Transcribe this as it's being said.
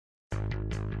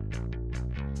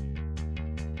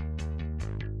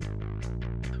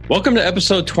Welcome to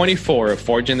episode 24 of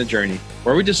Forging the Journey,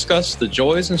 where we discuss the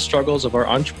joys and struggles of our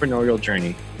entrepreneurial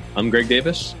journey. I'm Greg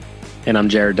Davis. And I'm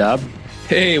Jared Dobb.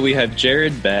 Hey, we have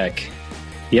Jared back.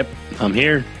 Yep, I'm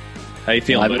here. How you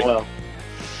feeling, buddy? Well.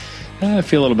 I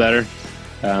feel a little better.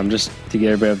 Just to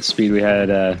get everybody up to speed, we had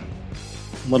a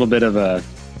little bit of a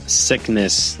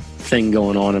sickness thing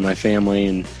going on in my family,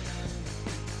 and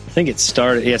I think it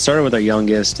started with our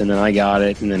youngest, and then I got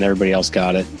it, and then everybody else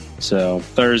got it. So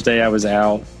Thursday I was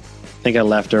out. I think I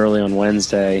left early on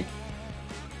Wednesday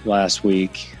last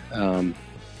week. And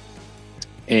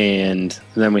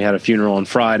then we had a funeral on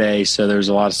Friday, so there was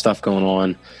a lot of stuff going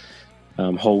on.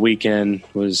 Whole weekend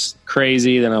was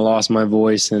crazy. Then I lost my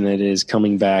voice, and it is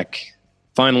coming back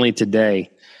finally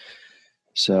today.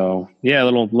 So yeah, a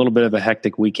little bit of a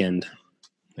hectic weekend.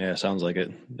 Yeah, sounds like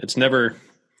it. It's never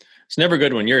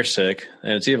good when you're sick,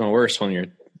 and it's even worse when your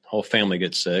whole family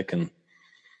gets sick, and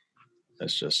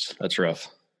that's rough.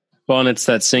 Well, and it's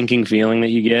that sinking feeling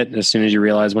that you get as soon as you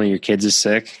realize one of your kids is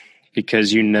sick,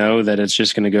 because you know that it's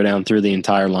just going to go down through the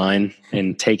entire line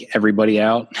and take everybody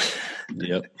out.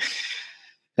 Yep.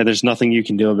 And there's nothing you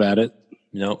can do about it.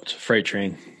 No, it's a freight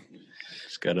train.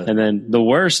 And then the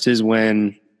worst is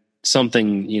when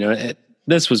something,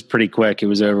 this was pretty quick. It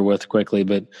was over with quickly.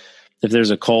 But if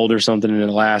there's a cold or something and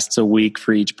it lasts a week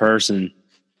for each person,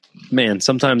 man,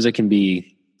 sometimes it can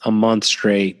be a month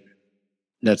straight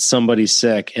that somebody's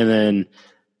sick. And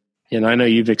then, I know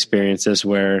you've experienced this,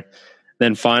 where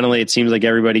then finally it seems like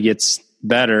everybody gets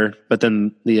better, but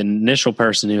then the initial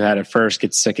person who had it first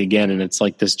gets sick again. And it's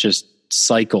like this just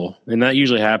cycle. And that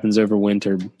usually happens over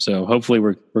winter. So hopefully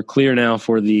we're clear now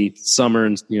for the summer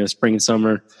and, spring and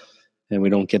summer, and we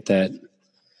don't get that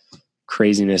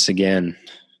craziness again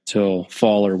till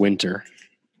fall or winter.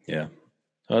 Yeah.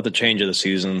 At the change of the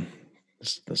season,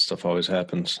 this stuff always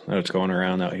happens. I know it's going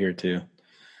around out here too.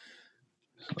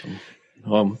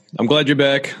 I'm glad you're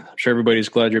back. I'm sure everybody's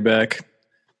glad you're back.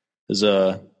 It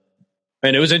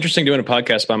was interesting doing a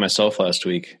podcast by myself last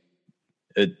week.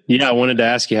 I wanted to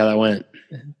ask you how that went.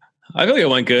 I feel like it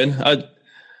went good.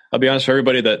 I'll be honest, for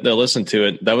everybody that listened to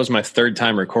it, that was my third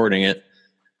time recording it.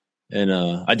 And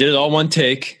I did it all one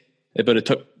take, but it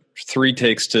took 3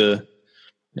 takes to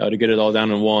get it all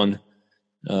down in one.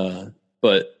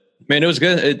 But man, it was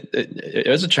good. It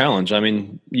was a challenge. I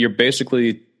mean, you're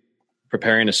basically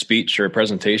preparing a speech or a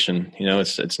presentation.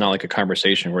 It's not like a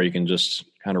conversation where you can just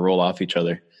kind of roll off each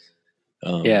other.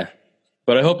 Yeah.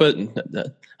 But I hope it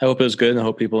was good, and I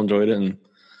hope people enjoyed it. And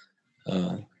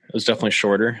it was definitely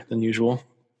shorter than usual,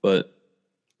 but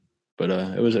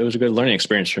it was a good learning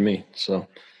experience for me. So,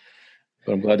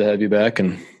 but I'm glad to have you back,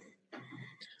 and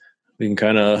we can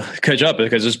kind of catch up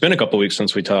because it's been a couple of weeks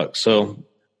since we talked. So,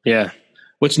 yeah,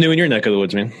 what's new in your neck of the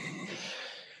woods, man?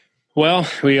 Well,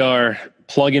 we are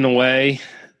plugging away.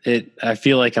 I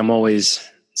feel like I'm always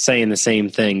saying the same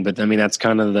thing, but I mean, that's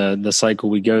kind of the cycle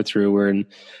we go through. We're in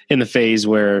the phase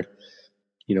where,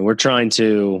 we're trying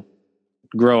to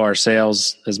grow our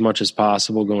sales as much as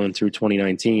possible going through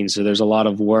 2019. So there's a lot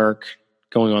of work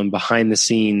going on behind the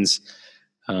scenes,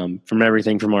 from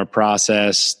everything from our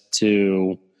process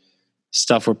to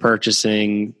stuff we're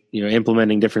purchasing,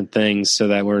 implementing different things so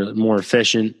that we're more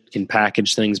efficient, can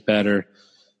package things better,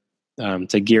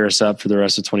 to gear us up for the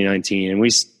rest of 2019. And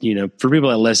we, for people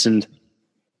that listened,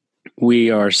 we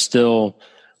are still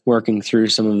working through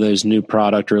some of those new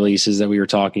product releases that we were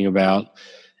talking about.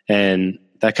 And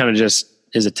that kind of just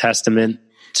is a testament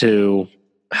to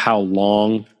how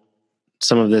long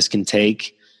some of this can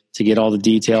take to get all the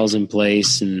details in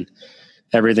place, and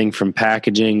everything from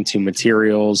packaging to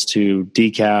materials to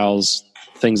decals,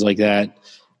 things like that,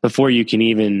 before you can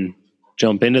even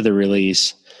jump into the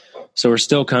release. So we're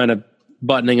still kind of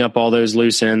buttoning up all those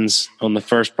loose ends on the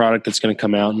first product that's going to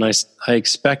come out. And I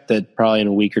expect that probably in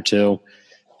a week or two,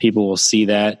 people will see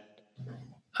that.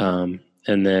 And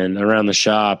then around the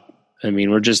shop, I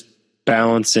mean, we're just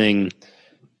balancing,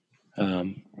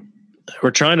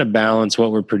 we're trying to balance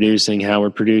what we're producing, how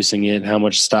we're producing it, how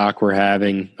much stock we're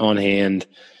having on hand.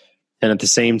 And at the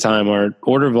same time, our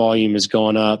order volume has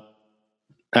gone up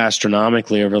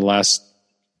astronomically over the last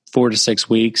 4 to 6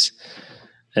 weeks.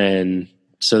 And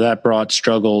so that brought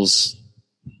struggles,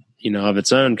 of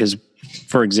its own. Because,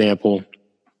 for example,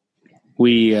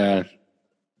 we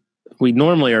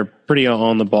normally are pretty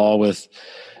on the ball with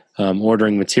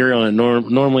ordering material, and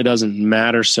it normally doesn't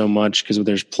matter so much because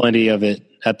there's plenty of it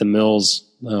at the mills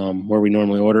where we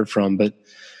normally order it from. But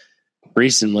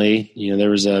recently,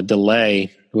 there was a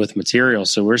delay with material,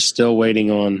 so we're still waiting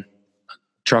on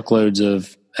truckloads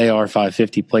of AR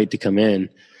 550 plate to come in.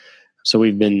 So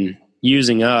we've been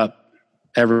using up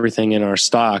everything in our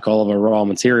stock, all of our raw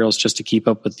materials, just to keep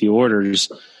up with the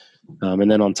orders. And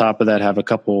then on top of that, have a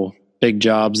couple big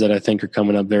jobs that I think are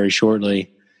coming up very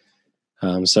shortly.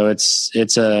 So it's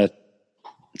been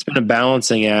a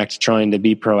balancing act trying to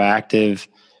be proactive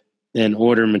and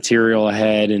order material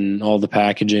ahead and all the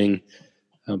packaging,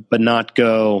 but not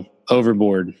go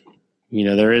overboard.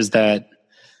 There is that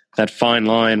fine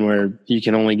line where you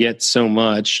can only get so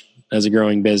much as a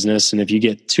growing business. And if you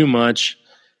get too much,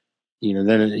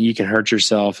 then you can hurt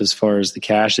yourself as far as the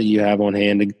cash that you have on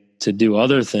hand to do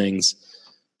other things.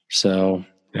 So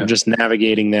I'm just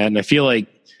navigating that. And I feel like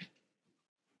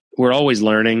we're always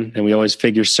learning and we always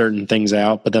figure certain things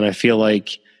out. But then I feel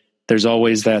like there's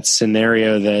always that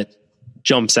scenario that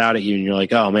jumps out at you and you're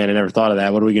like, oh man, I never thought of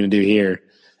that. What are we going to do here?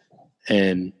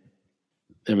 And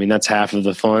I mean, that's half of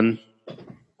the fun,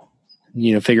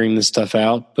 figuring this stuff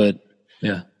out. But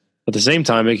yeah, at the same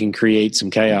time, it can create some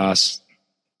chaos.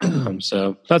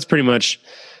 So that's pretty much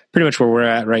where we're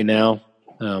at right now.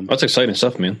 That's exciting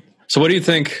stuff, man. So what do you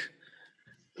think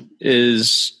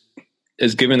is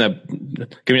giving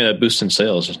that boost in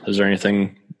sales? Is there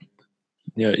anything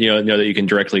that you can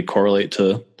directly correlate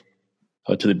to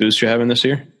the boost you're having this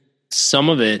year? Some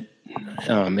of it.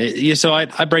 So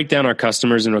I break down our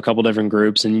customers into a couple different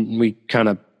groups, and we kind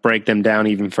of break them down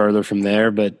even further from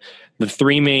there. But the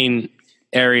three main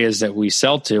areas that we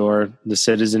sell to are the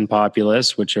citizen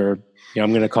populace, which are, I'm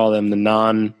going to call them the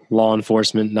non-law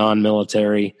enforcement,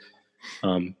 non-military,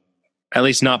 at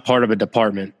least not part of a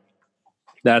department.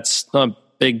 That's a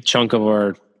big chunk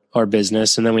of our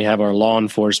business. And then we have our law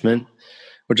enforcement,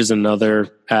 which is another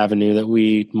avenue that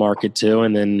we market to,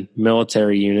 and then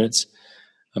military units.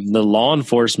 The law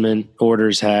enforcement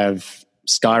orders have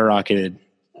skyrocketed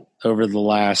over the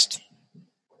last,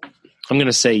 I'm going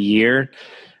to say year,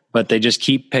 but they just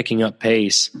keep picking up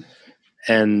pace.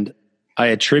 And I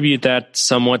attribute that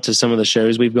somewhat to some of the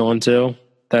shows we've gone to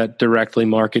that directly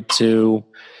market to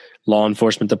law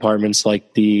enforcement departments,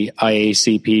 like the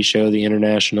IACP show, the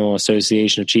International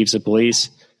Association of Chiefs of Police.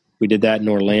 We did that in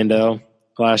Orlando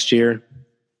last year.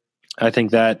 I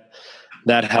think that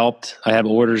helped. I have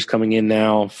orders coming in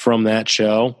now from that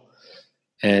show.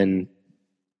 And,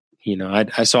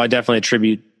 so I definitely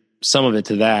attribute some of it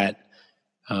to that.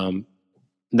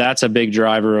 That's a big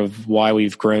driver of why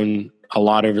we've grown a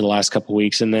lot over the last couple of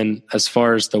weeks. And then as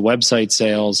far as the website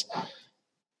sales,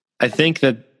 I think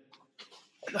that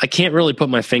I can't really put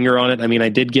my finger on it. I mean, I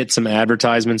did get some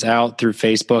advertisements out through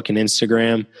Facebook and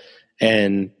Instagram,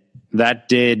 and that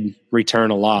did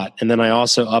return a lot. And then I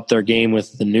also upped their game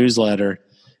with the newsletter,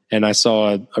 and I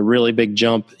saw a really big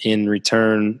jump in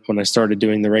return when I started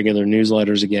doing the regular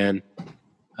newsletters again.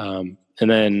 And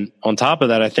then on top of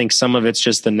that, I think some of it's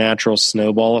just the natural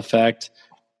snowball effect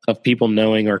of people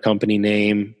knowing our company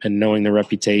name and knowing the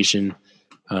reputation.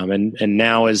 And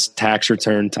now is tax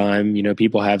return time.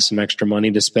 People have some extra money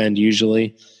to spend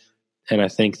usually. And I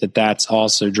think that that's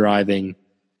also driving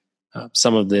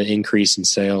some of the increase in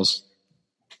sales.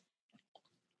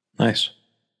 Nice.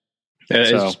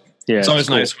 Yeah, it's always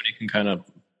nice when you can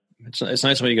it's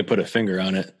nice when you can put a finger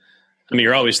on it. I mean,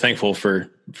 you're always thankful for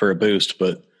a boost,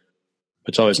 but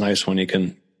it's always nice when you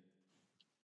can,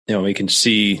 we can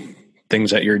see things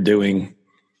that you're doing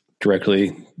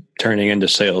directly turning into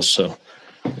sales. So,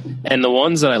 and the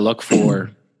ones that I look for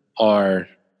are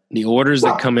the orders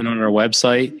that come in on our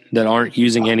website that aren't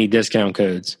using any discount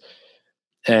codes.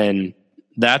 And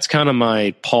that's kind of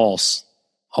my pulse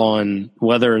on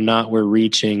whether or not we're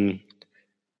reaching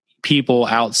people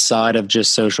outside of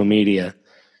just social media.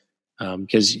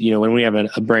 Because, when we have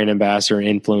a brand ambassador or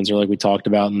influencer, like we talked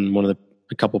about in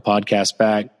a couple podcasts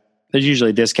back, there's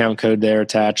usually a discount code there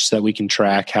attached so that we can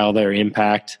track how their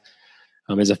impact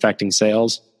is affecting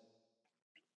sales.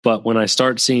 But when I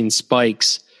start seeing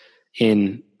spikes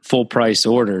in full price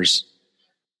orders,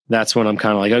 that's when I'm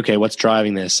kind of like, okay, what's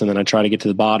driving this? And then I try to get to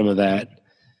the bottom of that,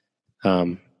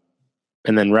 and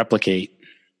then replicate,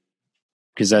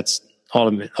 because that's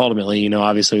ultimately,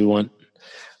 obviously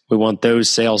we want those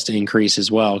sales to increase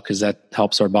as well, because that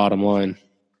helps our bottom line.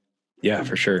 Yeah,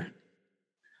 for sure.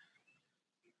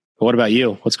 What about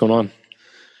you? What's going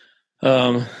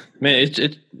on? Man,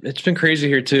 it's been crazy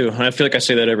here too. And I feel like I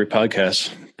say that every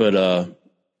podcast, but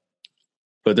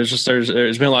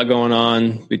there's been a lot going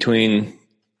on between,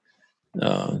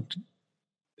 we've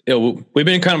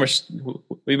been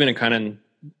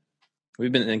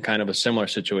in kind of a similar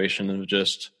situation of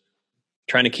just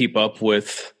trying to keep up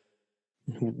with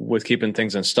keeping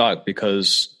things in stock,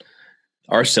 because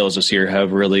our sales this year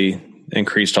have really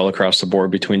increased all across the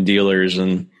board between dealers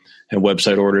and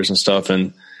website orders and stuff.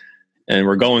 And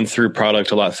we're going through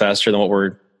product a lot faster than what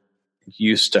we're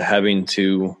used to having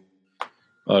to,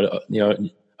 how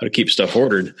to keep stuff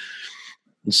ordered.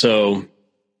 And so,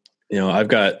 I'm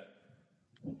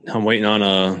waiting on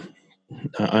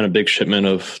a big shipment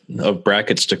of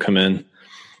brackets to come in,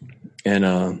 and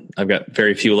I've got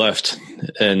very few left.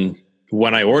 And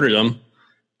when I ordered them,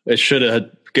 it should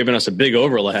have given us a big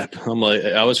overlap.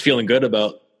 I was feeling good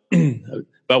about when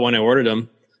I ordered them,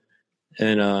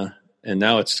 and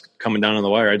now it's coming down on the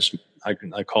wire.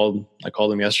 I called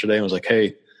them yesterday and was like,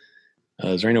 hey,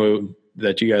 is there any way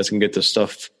that you guys can get this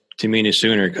stuff to me any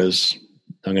sooner? Because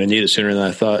I'm going to need it sooner than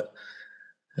I thought.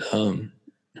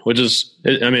 Which is,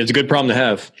 it's a good problem to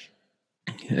have.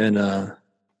 And,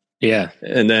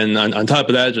 and then on top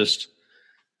of that, just,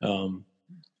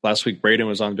 last week, Braden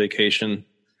was on vacation.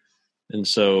 And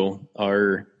so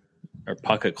our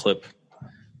pocket clip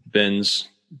bins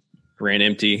ran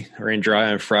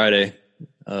dry on Friday.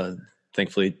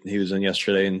 Thankfully he was in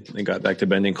yesterday and got back to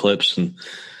bending clips. And,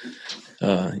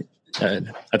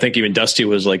 I think even Dusty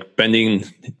was like bending.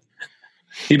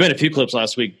 He bent a few clips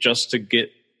last week just to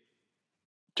get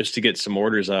some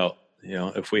orders out.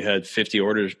 If we had 50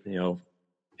 orders,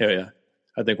 I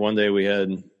think one day we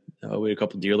had a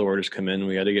couple dealer orders come in.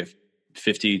 We had to get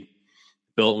 50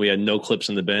 built. We had no clips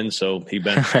in the bin, so he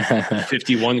bent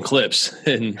 51 clips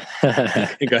and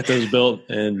he got those built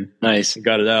and nice,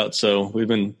 got it out. So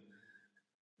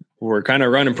we're kind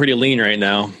of running pretty lean right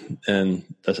now, and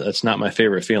that's not my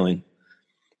favorite feeling.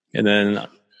 And then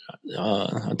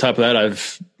on top of that,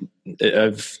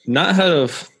 I've not had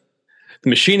the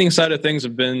machining side of things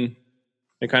have been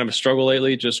kind of a struggle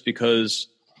lately, just because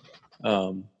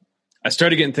I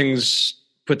started getting things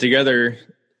put together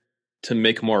to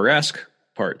make more Rask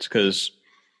parts, because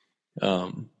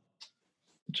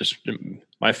just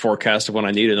my forecast of when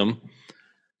I needed them,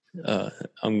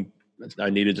 I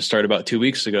needed to start about 2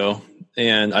 weeks ago,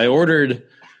 and I ordered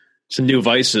some new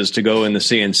vices to go in the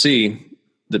CNC.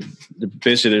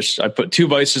 Basically, I put 2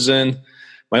 vices in.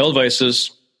 My old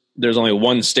vices, there's only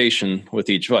 1 station with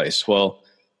each vice. Well,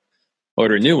 I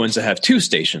ordered new ones that have 2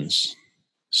 stations,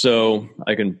 so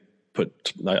I can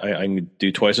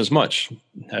do twice as much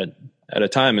at a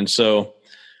time. And so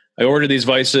I ordered these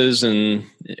vices, and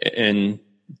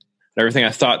everything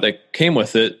I thought that came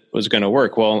with it was going to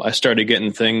work. Well, I started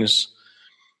getting things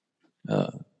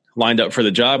lined up for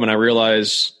the job, and I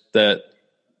realized that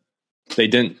I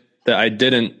didn't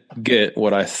get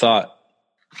what I thought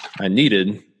I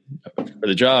needed for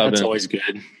the job. That's always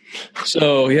good.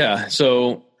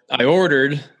 So I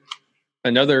ordered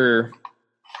another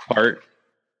part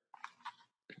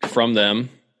from them.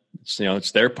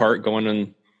 It's their part going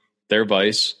in their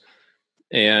vise,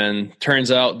 and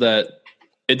turns out that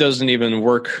it doesn't even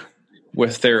work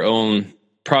with their own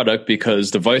product,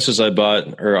 because the vices I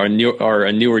bought are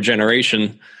a newer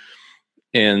generation,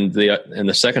 and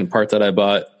the second part that I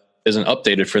bought isn't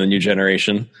updated for the new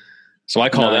generation. So I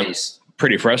call them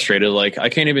pretty frustrated. Like, I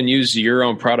can't even use your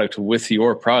own product with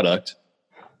your product.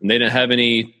 And they didn't have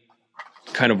any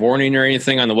kind of warning or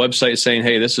anything on the website saying,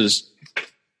 hey, this is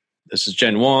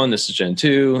Gen 1, this is Gen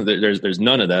 2. There's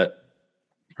none of that.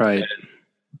 Right.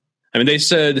 And, they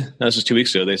said, this was 2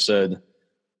 weeks ago, they said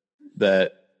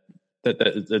that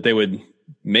they would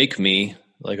make me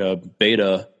like a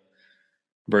beta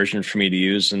version for me to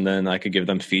use, and then I could give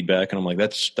them feedback. And I'm like,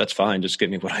 that's fine. Just give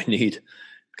me what I need,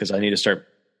 because I need to start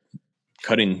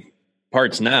cutting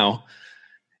parts now.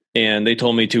 And they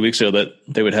told me 2 weeks ago that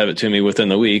they would have it to me within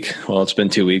the week. Well, it's been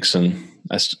 2 weeks, and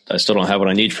I still don't have what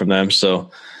I need from them.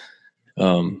 So,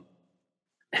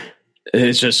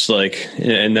 it's just like,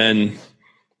 and then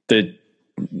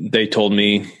they told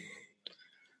me, I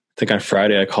think on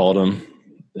Friday I called them,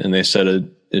 and they said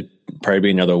it'd probably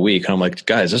be another week. And I'm like,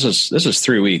 guys, this is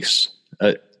 3 weeks.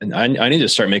 And I need to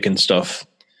start making stuff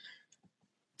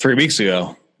 3 weeks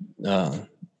ago.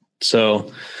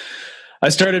 So I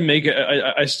started making,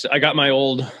 I got my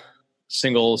old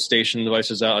single station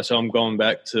devices out. So I'm going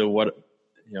back to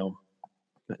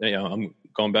I'm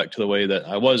going back to the way that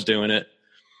I was doing it,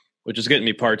 which is getting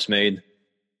me parts made.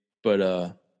 But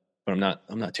I'm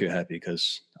not too happy,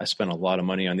 because I spent a lot of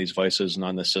money on these vices and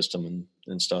on this system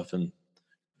and stuff. And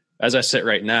as I sit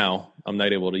right now, I'm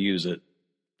not able to use it,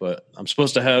 but I'm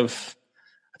supposed to have,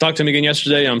 I talked to him again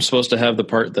yesterday. I'm supposed to have the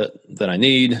part that I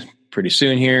need pretty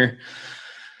soon here.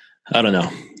 I don't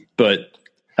know, but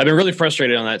I've been really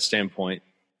frustrated on that standpoint.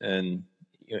 And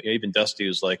even Dusty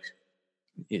was like,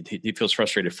 he feels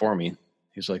frustrated for me.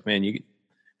 He's like, man, you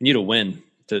need a win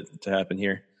to happen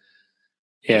here.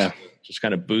 Yeah. Just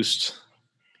kind of boost.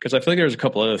 Because I feel like there was a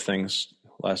couple other things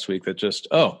last week that just,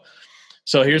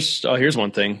 so here's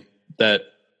one thing that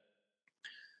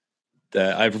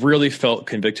that I've really felt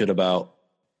convicted about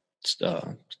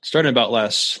starting about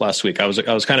last week. I was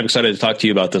kind of excited to talk to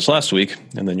you about this last week,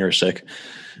 and then you're sick.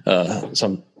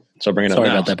 So bringing it up now. Sorry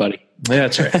about that, buddy. Yeah,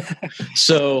 that's right.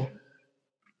 So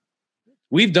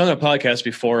we've done a podcast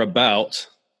before about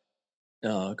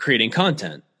creating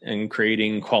content and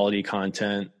creating quality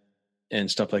content and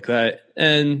stuff like that.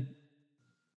 And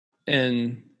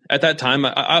at that time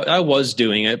I was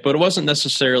doing it, but it wasn't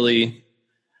necessarily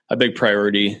a big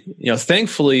priority.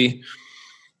 Thankfully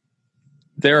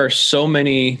there are so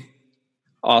many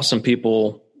awesome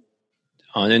people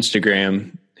on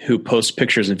Instagram who post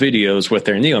pictures and videos with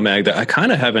their Neomag that I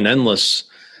kind of have an endless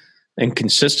and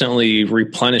consistently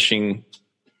replenishing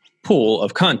pool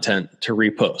of content to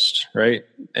repost, right?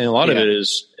 And a lot of it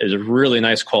is really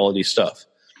nice quality stuff.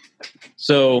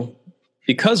 So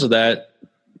because of that,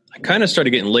 I kind of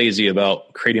started getting lazy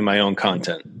about creating my own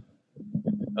content.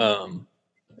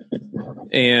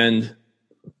 And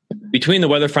between the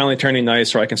weather finally turning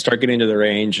nice, where I can start getting to the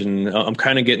range, and I'm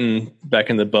kind of getting back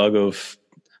in the bug of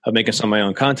making some of my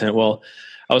own content. Well,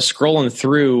 I was scrolling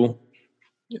through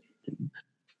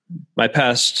my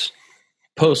past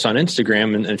posts on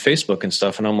Instagram and Facebook and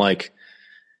stuff, and I'm like,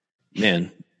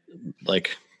 man,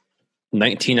 like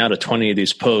 19 out of 20 of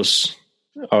these posts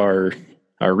are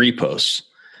reposts.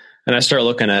 And I started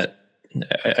looking at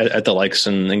the likes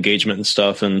and engagement and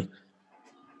stuff, and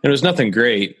it was nothing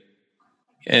great.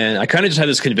 And I kind of just had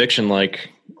this conviction,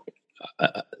 like,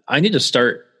 I need to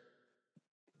start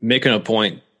making a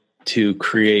point to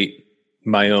create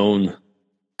my own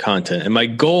content. And my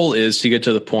goal is to get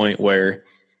to the point where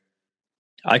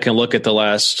I can look at the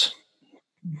last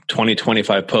 20,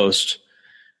 25 posts,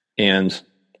 and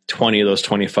 20 of those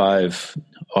 25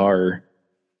 are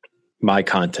my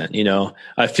content.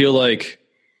 I feel like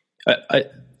I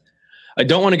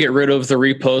don't want to get rid of the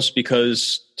reposts,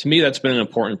 because to me, that's been an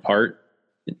important part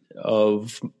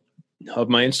of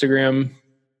my Instagram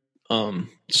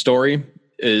story,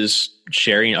 is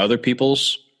sharing other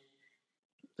people's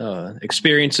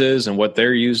experiences and what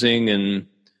they're using. And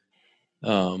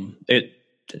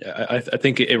I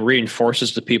think it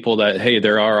reinforces to people that, hey,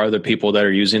 there are other people that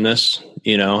are using this.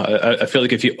 I feel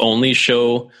like if you only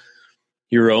show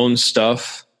your own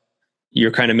stuff,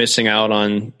 you're kind of missing out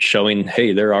on showing,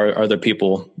 hey, there are other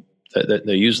people that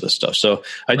use this stuff. So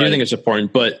I do think it's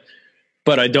important, but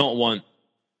I don't want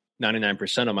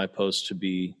 99% of my posts to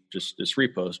be just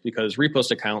reposts, because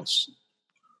repost accounts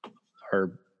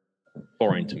are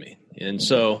boring to me. And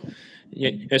so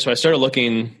I started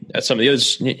looking at some of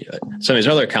these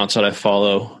other accounts that I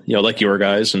follow, like your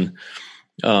guys, and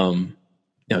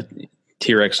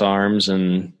T-Rex Arms,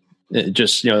 and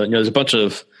just there's a bunch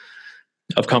of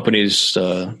companies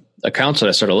accounts that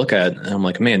I started to look at, and I'm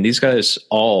like, man, these guys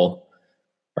all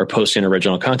are posting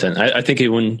original content. I think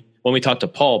when we talked to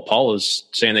Paul was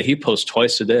saying that he posts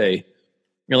twice a day.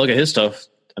 Look at his stuff.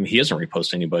 I mean, he doesn't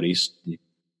repost anybody's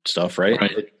stuff,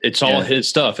 right? It's all his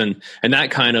stuff. And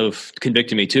that kind of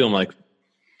convicted me too. I'm like,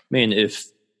 man, if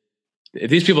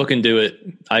these people can do it,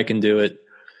 I can do it.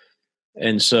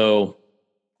 And so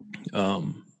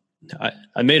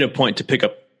I made a point to pick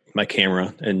up my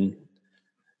camera, and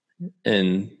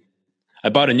I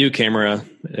bought a new camera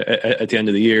at the end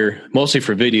of the year, mostly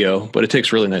for video, but it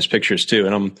takes really nice pictures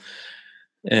too.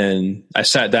 And I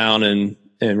sat down and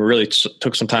really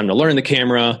took some time to learn the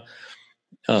camera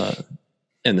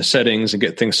and the settings and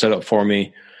get things set up for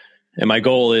me. And my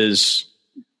goal is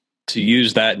to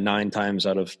use that 9 times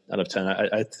out of 10.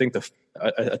 I think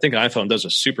I think an iPhone does a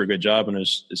super good job, and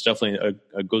it's definitely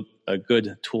a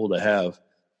good tool to have.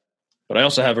 But I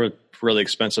also have a really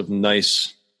expensive,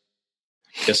 nice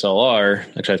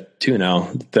DSLR. Actually, I have 2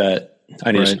 now that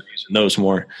I need to start using those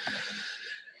more.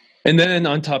 And then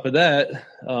on top of that,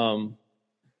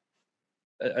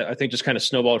 I think just kind of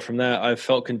snowballed from that. I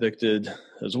felt convicted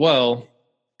as well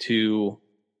to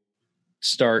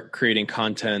start creating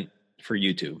content for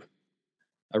YouTube.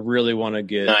 I really want to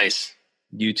get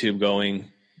YouTube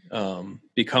going,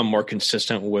 become more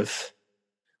consistent with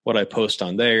what I post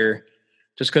on there,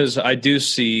 just because I do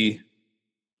see,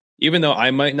 even though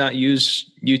I might not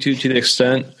use YouTube to the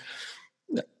extent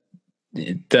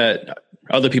that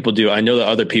other people do, I know that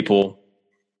other people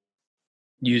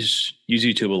use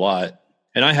YouTube a lot,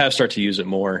 and I have started to use it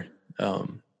more.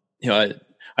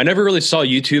 I never really saw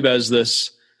YouTube as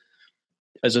this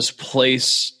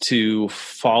place to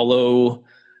follow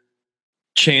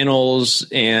channels,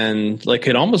 and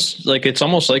it's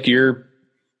almost like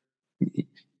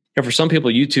for some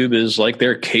people, YouTube is like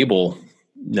their cable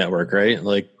network,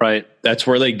 right? That's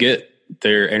where they get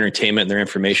their entertainment and their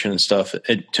information and stuff.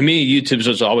 And to me, YouTube's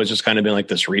has always just kind of been like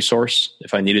this resource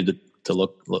if I needed to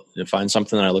look to find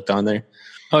something that I looked on there.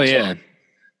 Oh yeah.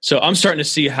 So I'm starting to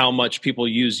see how much people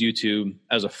use YouTube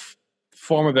as a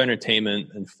form of entertainment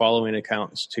and following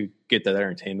accounts to get that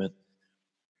entertainment.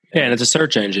 Yeah, and it's a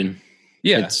search engine.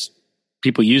 Yeah.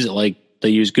 People use it like they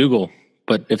use Google,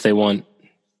 but if they want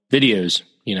videos,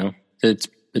 it's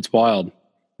wild.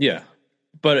 Yeah.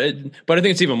 But I think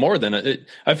it's even more than it.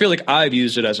 I feel like I've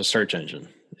used it as a search engine.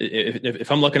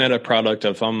 If I'm looking at a product,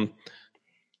 if I'm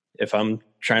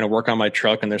trying to work on my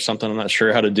truck and there's something I'm not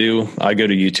sure how to do, I go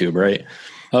to YouTube, right?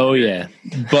 Oh yeah.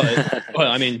 But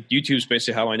I mean, YouTube's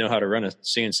basically how I know how to run a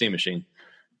CNC machine.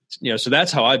 So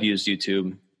that's how I've used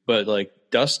YouTube. But like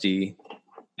Dusty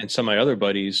and some of my other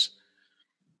buddies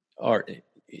are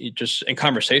just in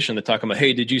conversation. They're talking about,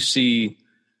 hey, did you see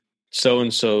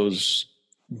so-and-so's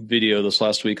video this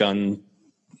last week on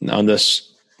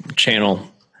this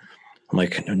channel? I'm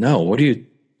like, no, what are you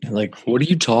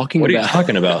talking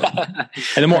about?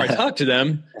 And the more I talk to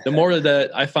them, the more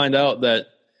that I find out that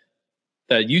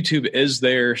YouTube is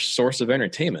their source of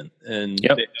entertainment. And They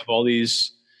have all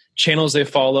these channels they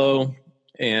follow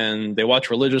and they watch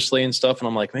religiously and stuff. And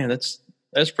I'm like, man,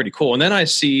 that's pretty cool. And then I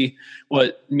see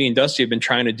what me and Dusty have been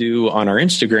trying to do on our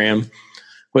Instagram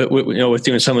with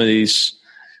doing some of these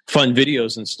fun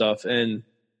videos and stuff. And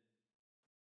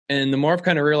the more I've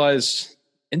kind of realized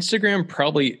Instagram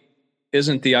probably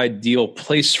isn't the ideal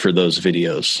place for those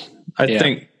videos. I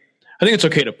think it's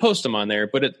okay to post them on there,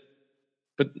 but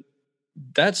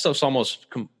that stuff's almost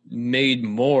made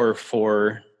more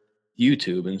for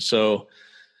YouTube. And so,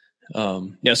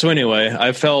 so anyway,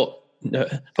 I felt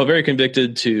very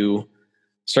convicted to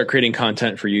start creating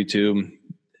content for YouTube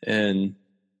and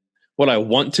what I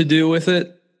want to do with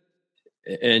it.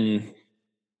 And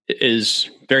is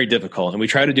very difficult. And we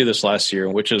tried to do this last year,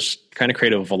 which is kind of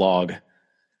create a vlog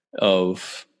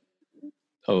of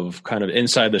kind of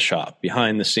inside the shop,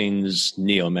 behind the scenes,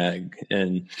 Neomag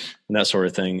and that sort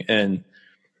of thing. And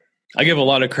I give a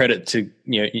lot of credit to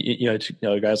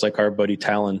guys like our buddy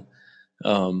Talon,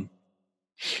 who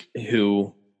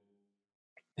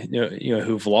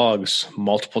vlogs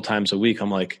multiple times a week.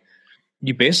 I'm like,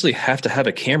 you basically have to have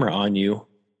a camera on you,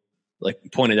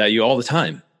 like pointed at you all the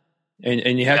time.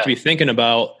 And you have to be thinking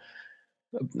about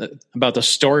the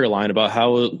storyline, about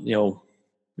how,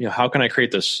 how can I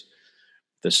create the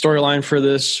storyline for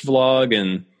this vlog?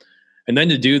 And then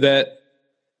to do that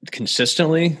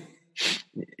consistently.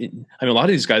 I mean, a lot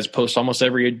of these guys post almost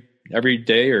every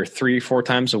day or 3-4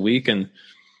 times a week. And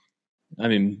I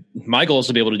mean, my goal is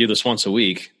to be able to do this once a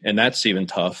week, and that's even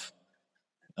tough.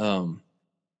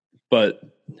 But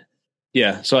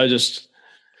yeah, so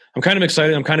I'm kind of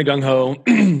excited. I'm kind of gung ho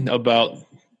about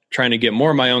trying to get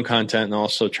more of my own content and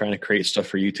also trying to create stuff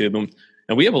for YouTube.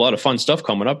 And we have a lot of fun stuff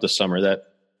coming up this summer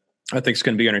that I think is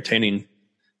going to be entertaining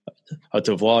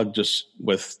to vlog, just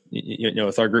with,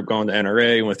 with our group going to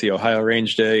NRA and with the Ohio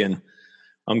Range Day. And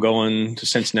I'm going to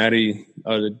Cincinnati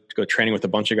to go training with a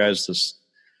bunch of guys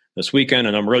this weekend.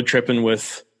 And I'm road tripping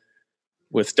with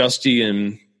Dusty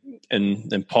and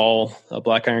Paul, a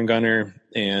Black Iron Gunner,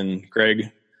 and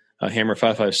Greg, Hammer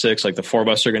 556. Like the four of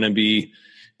us are going to be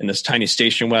in this tiny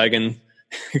station wagon,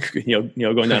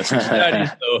 going down to Cincinnati.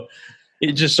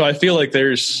 So I feel like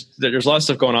there's a lot of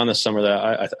stuff going on this summer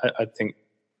that I think,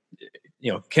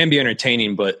 can be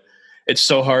entertaining, but it's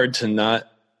so hard to not,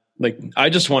 like, I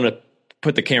just want to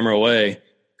put the camera away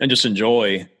and just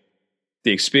enjoy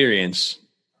the experience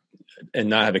and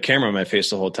not have a camera on my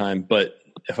face the whole time. But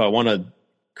if I want to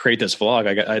create this vlog,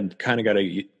 I kind of got to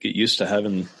get used to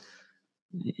having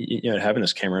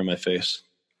this camera in my face.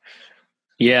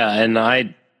 Yeah. And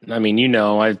I mean,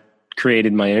 I've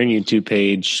created my own YouTube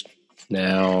page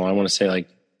now, I want to say like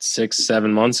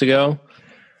 6-7 months ago.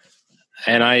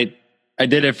 And I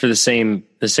did it for the same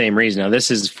reason. Now,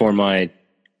 this is for my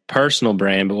personal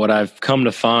brand, but what I've come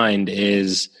to find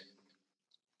is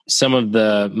some of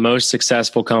the most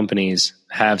successful companies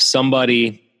have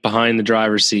somebody behind the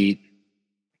driver's seat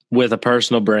with a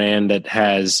personal brand that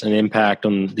has an impact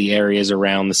on the areas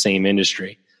around the same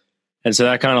industry. And so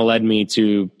that kind of led me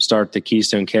to start the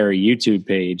Keystone Carry YouTube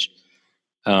page.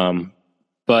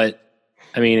 But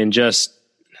I mean, it's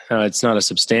not a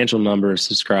substantial number of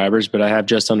subscribers, but I have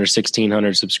just under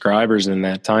 1,600 subscribers in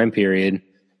that time period.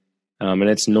 And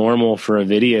it's normal for a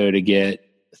video to get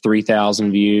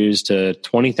 3,000 views to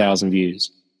 20,000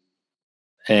 views.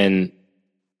 And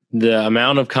the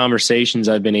amount of conversations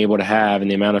I've been able to have and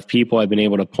the amount of people I've been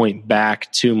able to point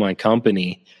back to my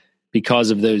company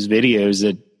because of those videos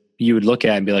that you would look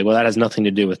at and be like, well, that has nothing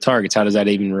to do with targets. How does that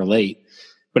even relate?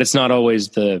 But that's not always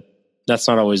the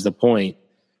point.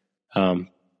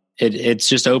 It's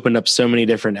just opened up so many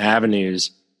different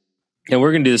avenues And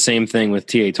we're going to do the same thing with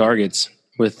TA Targets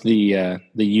with the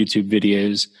YouTube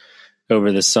videos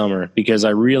over the summer, because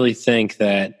I really think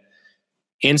that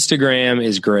Instagram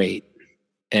is great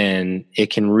and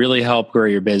it can really help grow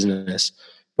your business.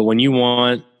 But when you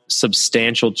want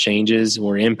substantial changes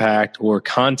or impact or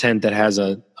content that has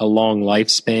a long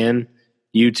lifespan,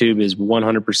 YouTube is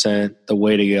 100% the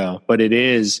way to go. But it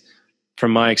is,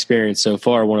 from my experience so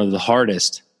far, one of the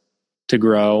hardest to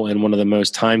grow and one of the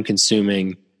most time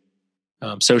consuming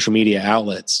social media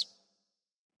outlets,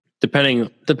 depending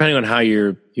on how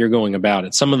you're going about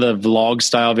it. Some of the vlog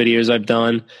style videos I've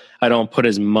done, I don't put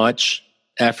as much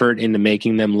effort into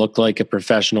making them look like a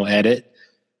professional edit.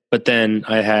 But then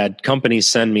I had companies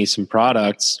send me some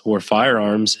products or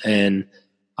firearms, and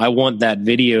I want that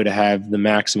video to have the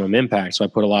maximum impact. So I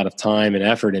put a lot of time and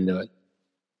effort into it.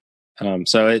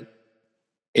 So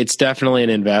it's definitely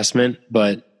an investment,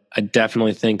 but I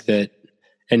definitely think that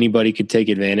anybody could take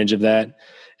advantage of that.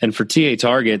 And for TA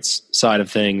Targets side of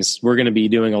things, we're going to be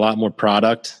doing a lot more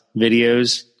product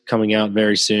videos coming out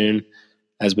very soon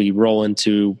as we roll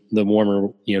into the warmer,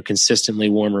 consistently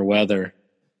warmer weather.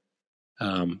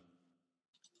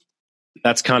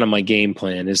 That's kind of my game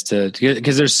plan, is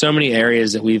because there's so many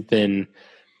areas that we've been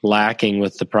lacking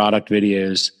with the product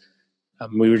videos.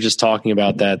 We were just talking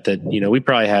about that we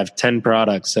probably have 10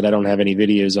 products that I don't have any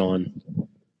videos on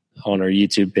our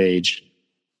YouTube page.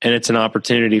 And it's an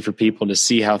opportunity for people to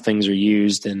see how things are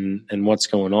used and what's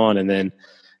going on. And then,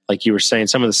 like you were saying,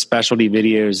 some of the specialty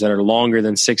videos that are longer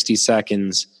than 60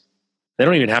 seconds, they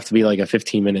don't even have to be like a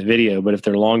 15-minute video, but if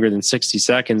they're longer than 60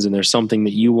 seconds and there's something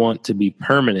that you want to be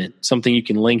permanent, something you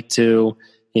can link to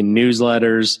in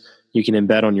newsletters, you can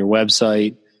embed on your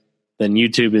website, then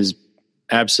YouTube is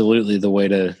absolutely the way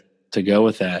to go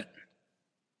with that.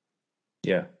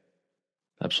 Yeah,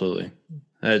 absolutely.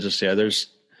 I feel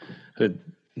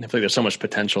like there's so much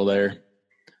potential there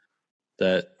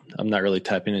that I'm not really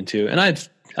tapping into. And I've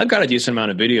got a decent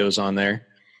amount of videos on there.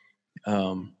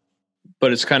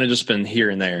 But it's kind of just been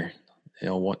here and there,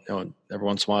 every once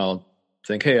in a while I'll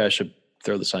think, hey, I should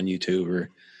throw this on YouTube or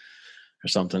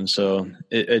something. So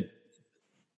I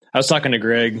was talking to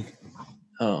Greg,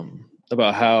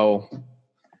 about how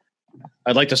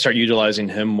I'd like to start utilizing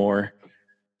him more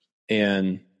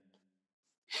and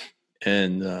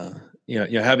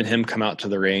having hhim come out to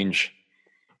the range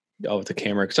with the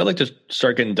camera. Cause I'd like to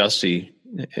start getting Dusty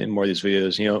in more of these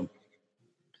videos, more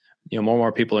and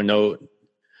more people know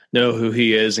who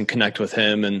he is and connect with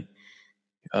him. And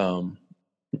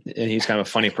he's kind of a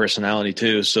funny personality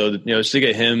too. So, just to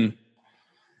get him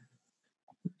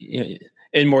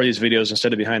in more of these videos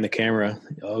instead of behind the camera,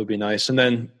 it would be nice. And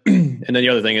then the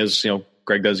other thing is,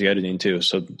 Greg does the editing too.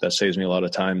 So that saves me a lot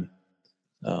of time.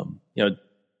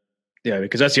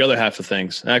 Because that's the other half of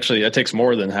things. Actually, that takes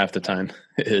more than half the time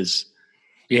is.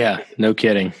 Yeah, no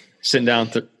kidding. Sitting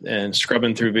down and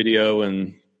scrubbing through video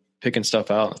and picking stuff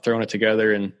out, throwing it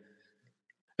together. And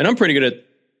I'm pretty good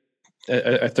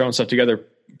at throwing stuff together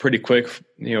pretty quick,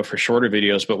 for shorter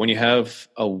videos. But when you have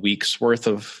a week's worth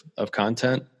of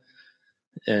content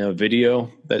and a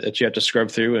video that you have to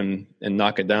scrub through and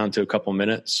knock it down to a couple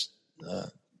minutes,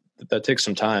 that takes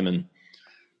some time. And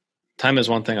time is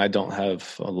one thing I don't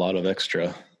have a lot of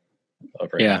extra of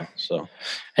right now. So,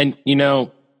 and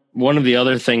one of the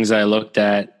other things I looked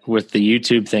at with the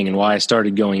YouTube thing and why I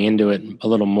started going into it a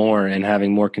little more and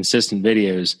having more consistent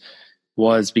videos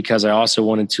was because I also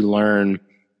wanted to learn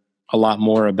a lot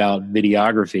more about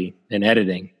videography and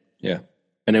editing. Yeah.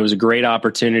 And it was a great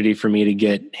opportunity for me to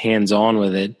get hands-on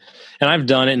with it. And I've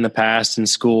done it in the past in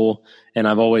school, and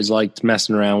I've always liked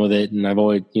messing around with it. And I've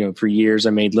always, for years, I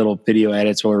made little video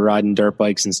edits while we were riding dirt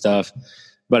bikes and stuff.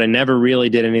 But I never really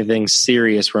did anything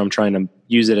serious where I'm trying to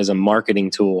use it as a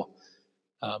marketing tool.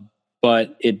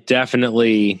 But it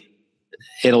definitely,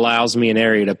 it allows me an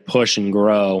area to push and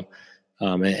grow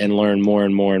and learn more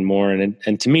and more and more.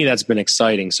 And to me, that's been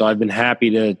exciting. So I've been happy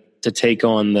to take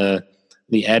on the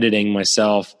editing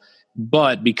myself.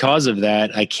 But because of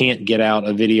that, I can't get out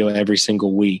a video every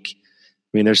single week.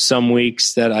 I mean, there's some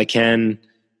weeks that I can,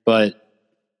 but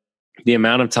the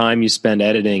amount of time you spend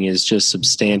editing is just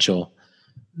substantial.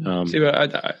 See,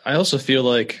 I also feel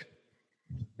like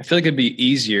it'd be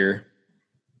easier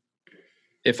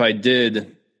if I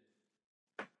did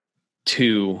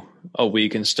 2 a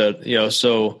week instead,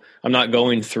 so I'm not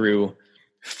going through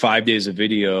 5 days of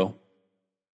video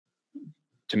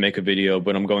to make a video,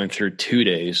 but I'm going through 2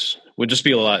 days. Would just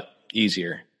be a lot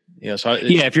easier. So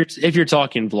if you're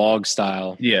talking vlog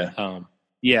style,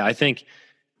 I think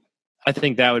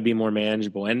that would be more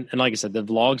manageable. And like I said, the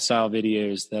vlog style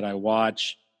videos that I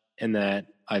watch and that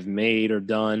I've made or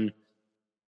done,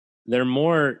 they're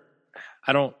more,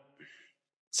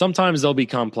 sometimes they'll be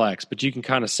complex, but you can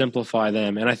kind of simplify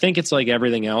them. And I think it's like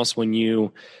everything else. When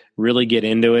you really get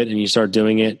into it and you start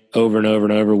doing it over and over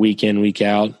and over, week in, week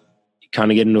out, you kind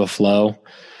of get into a flow.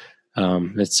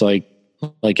 It's like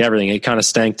everything. It kind of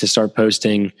stank to start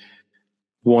posting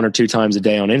 1 or 2 times a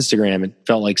day on Instagram. It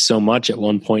felt like so much at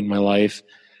one point in my life,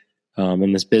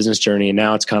 in this business journey. And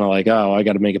now it's kind of like, oh, I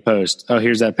got to make a post. Oh,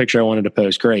 here's that picture I wanted to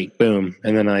post. Great. Boom.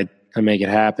 And then I make it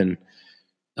happen.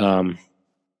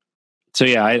 So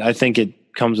yeah, I think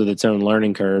it comes with its own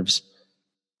learning curves,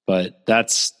 but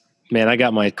I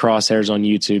got my crosshairs on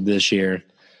YouTube this year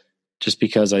just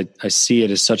because I see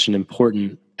it as such an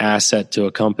important asset to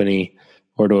a company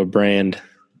or to a brand.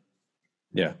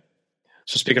 Yeah.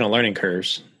 So speaking of learning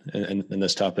curves in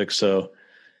this topic, so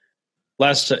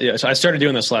I started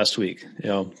doing this last week.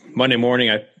 Monday morning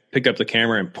I picked up the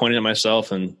camera and pointed at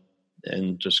myself and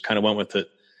just kind of went with it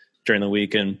during the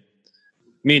week. And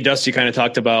me and Dusty kind of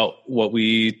talked about what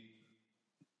we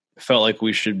felt like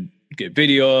we should get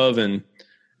video of, and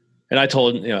I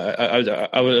told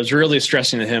I was really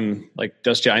stressing to him, like,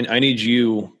 Dusty, I need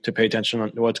you to pay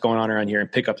attention to what's going on around here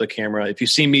and pick up the camera. If you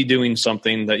see me doing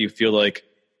something that you feel like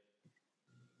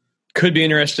could be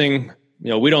interesting,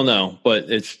 we don't know, but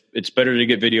it's better to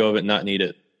get video of it and not need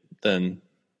it than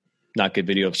not get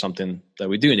video of something that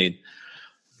we do need.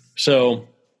 So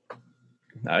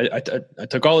I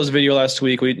took all this video last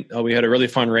week. We had a really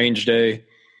fun range day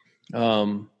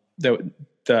that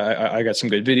I got some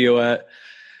good video at.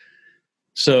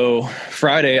 So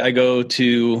Friday I go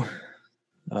to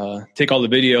take all the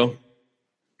video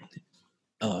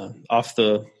off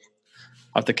the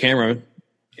camera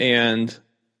and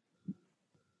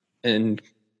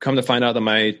come to find out that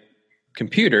my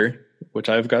computer, which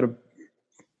I've got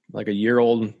a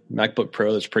year-old MacBook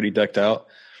Pro that's pretty decked out,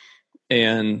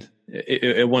 and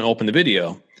it won't open the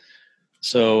video.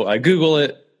 So I Google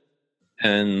it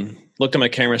and looked at my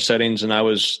camera settings, and I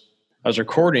was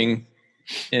recording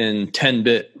in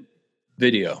 10-bit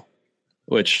video,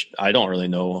 which I don't really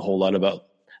know a whole lot about.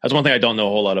 That's one thing I don't know a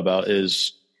whole lot about,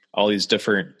 is all these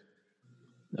different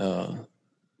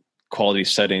quality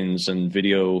settings and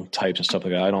video types and stuff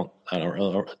like that. I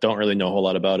don't really know a whole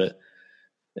lot about it.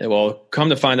 Well, come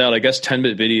to find out, I guess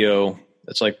 10-bit video,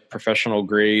 it's like professional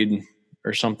grade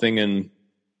or something,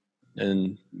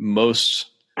 and most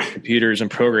computers and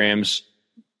programs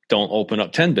don't open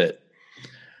up 10-bit.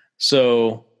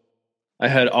 So I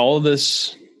had all of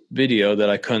this video that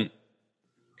I couldn't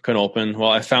open.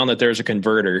 Well, I found that there's a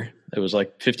converter. It was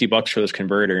like $50 for this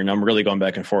converter, and I'm really going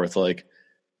back and forth. Like,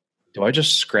 do I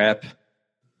just scrap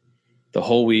the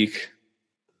whole week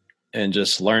and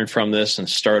just learn from this and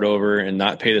start over and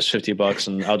not pay this $50,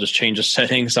 and I'll just change the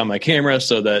settings on my camera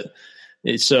so that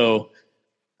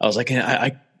I was like,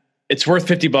 it's worth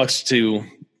 $50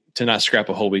 to not scrap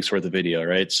a whole week's worth of video,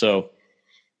 right? So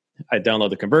I download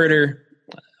the converter,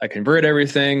 I convert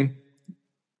everything,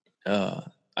 I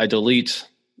delete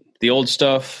the old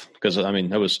stuff because that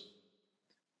was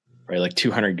probably like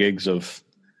 200 gigs of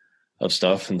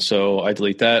stuff, and so I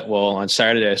delete that. Well, on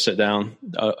Saturday I sit down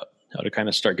to kind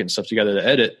of start getting stuff together to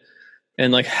edit,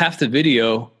 and like half the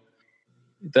video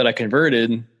that I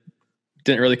converted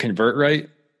didn't really convert right.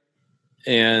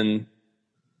 And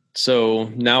so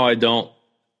now I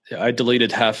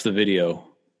deleted half the video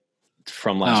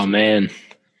from last week. Man.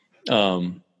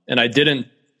 And I didn't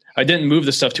move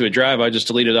the stuff to a drive. I just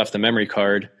deleted off the memory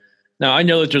card. Now I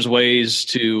know that there's ways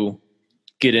to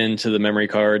get into the memory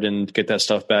card and get that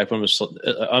stuff back. But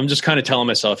I'm just kind of telling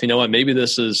myself, you know what, maybe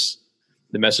this is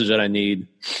the message that I need.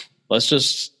 Let's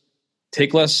just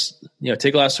take last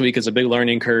week as a big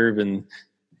learning curve and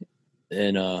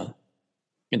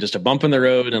just a bump in the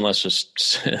road, and let's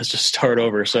just start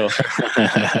over. So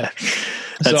that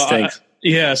stinks.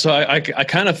 So I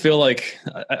kind of feel like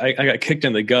I got kicked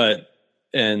in the gut,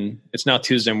 and it's now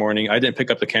Tuesday morning. I didn't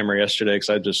pick up the camera yesterday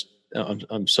because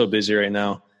I'm so busy right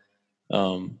now.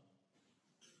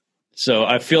 So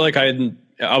I feel like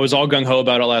I was all gung ho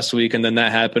about it last week, and then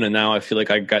that happened, and now I feel like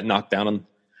I got knocked down on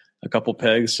a couple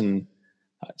pegs, and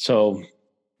so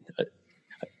I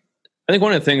think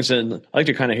one of the things that I'd like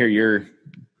to kind of hear your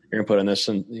input on this,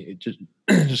 and just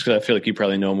because I feel like you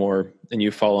probably know more and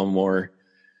you follow more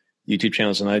YouTube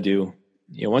channels than I do.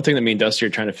 One thing that me and Dusty are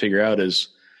trying to figure out is,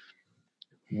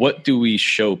 what do we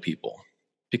show people?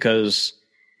 Because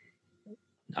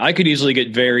I could easily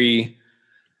get very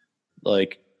I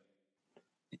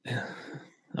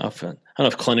don't know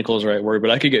if clinical is the right word,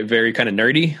 but I could get very kind of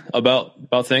nerdy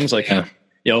about things like,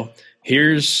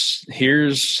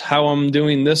 here's how I'm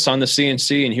doing this on the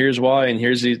CNC, and here's why, and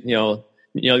here's the,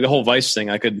 the whole Vice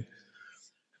thing. I could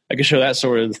I could show that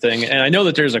sort of thing. And I know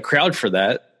that there's a crowd for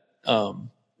that.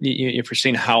 If you're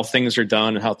seeing how things are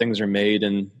done and how things are made,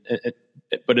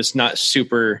 but it's not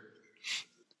super,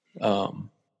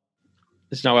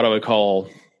 it's not what I would call,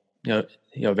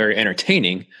 very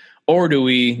entertaining. Or do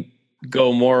we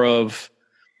go more of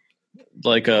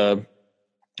like a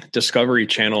Discovery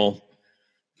Channel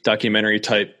documentary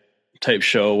type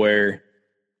show where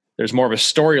there's more of a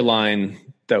storyline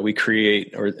that we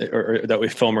create or that we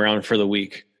film around for the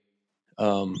week?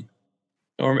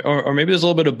 Or maybe there's a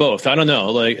little bit of both. I don't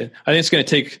know. Like, I think it's going to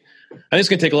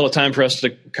take a little time for us to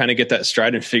kind of get that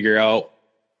stride and figure out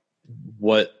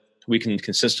what we can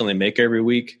consistently make every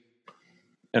week,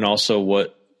 and also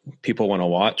what people want to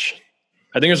watch.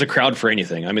 I think there's a crowd for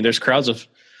anything. I mean, there's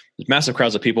massive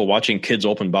crowds of people watching kids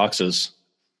open boxes,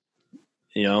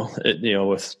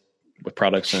 with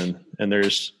products and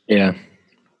there's,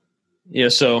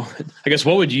 so I guess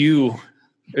what would you,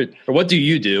 or what do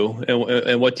you do,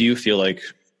 and what do you feel like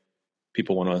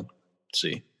people want to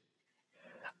see?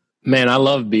 Man, I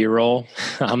love B-roll.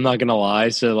 I'm not going to lie.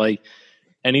 So like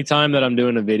anytime that I'm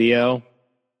doing a video,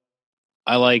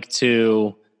 I like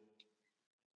to,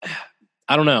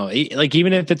 I don't know, like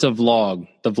even if it's a vlog,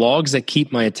 the vlogs that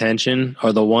keep my attention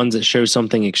are the ones that show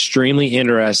something extremely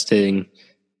interesting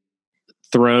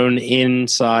thrown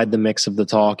inside the mix of the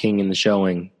talking and the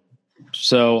showing.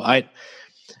 So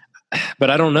but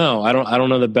I don't know. I don't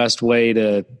know the best way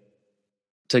to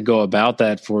go about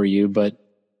that for you, but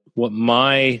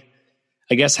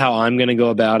I guess how I'm going to go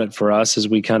about it for us as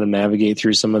we kind of navigate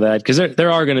through some of that, because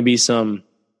there are going to be some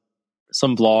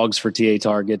vlogs for TA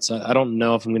targets. I don't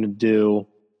know if I'm going to do,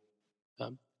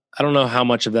 I don't know how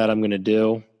much of that I'm going to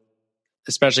do,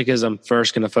 especially because I'm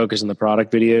first going to focus on the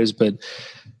product videos, but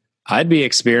I'd be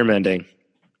experimenting.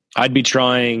 I'd be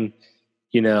trying,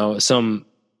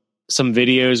 some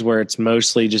videos where it's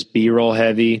mostly just B-roll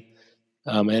heavy,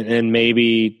 and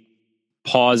maybe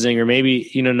pausing, or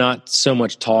maybe, not so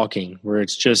much talking, where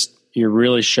it's just, you're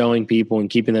really showing people and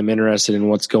keeping them interested in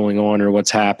what's going on or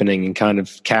what's happening and kind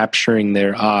of capturing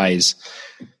their eyes.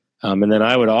 And then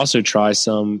I would also try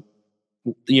some,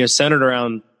 centered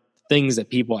around things that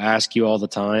people ask you all the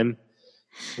time,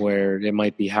 where it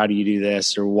might be, how do you do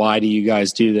this? Or why do you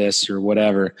guys do this? Or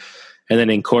whatever. And then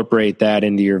incorporate that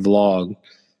into your vlog.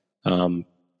 But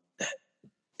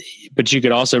you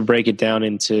could also break it down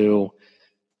into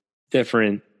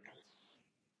different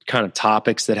kind of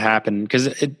topics that happen. Because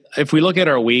if we look at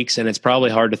our weeks, and it's probably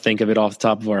hard to think of it off the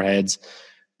top of our heads,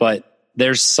 but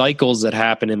there's cycles that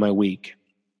happen in my week.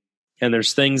 And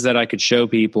there's things that I could show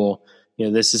people,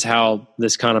 this is how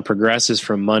this kind of progresses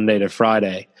from Monday to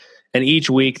Friday. And each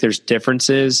week there's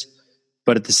differences,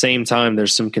 but at the same time,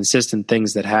 there's some consistent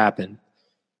things that happen.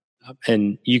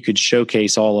 And you could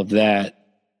showcase all of that.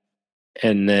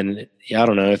 And then, I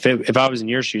don't know, if I was in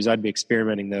your shoes, I'd be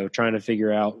experimenting though, trying to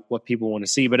figure out what people want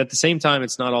to see. But at the same time,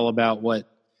 it's not all about what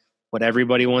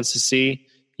everybody wants to see.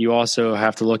 You also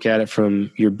have to look at it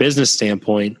from your business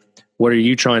standpoint. What are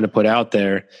you trying to put out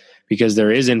there? Because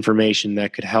there is information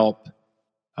that could help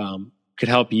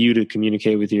you to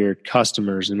communicate with your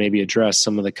customers and maybe address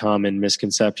some of the common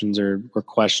misconceptions or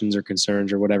questions or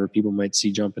concerns or whatever people might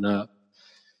see jumping up.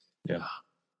 Yeah.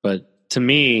 But to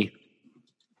me,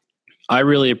 I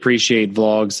really appreciate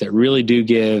vlogs that really do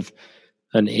give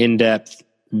an in-depth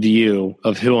view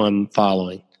of who I'm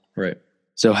following. Right.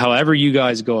 So however you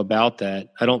guys go about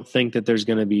that, I don't think that there's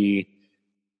going to be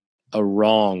a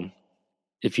wrong,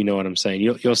 if you know what I'm saying.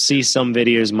 You'll see some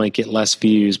videos might get less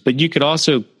views, but you could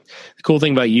also, the cool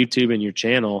thing about YouTube and your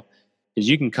channel is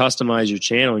you can customize your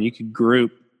channel and you could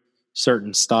group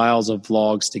certain styles of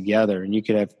vlogs together, and you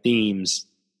could have themes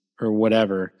or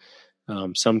whatever.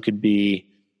 Some could be,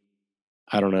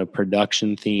 I don't know,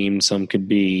 production themed. Some could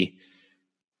be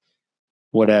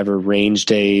whatever, range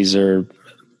days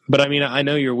but I mean, I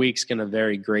know your week's going to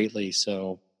vary greatly.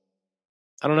 So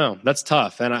I don't know. That's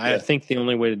tough. And I think the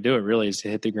only way to do it really is to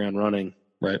hit the ground running.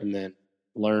 Right. And then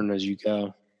learn as you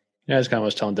go. Yeah. That's kind of what I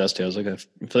was telling Dusty. I was like, I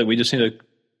feel like we just need to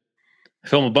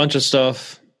film a bunch of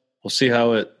stuff. We'll see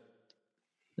how it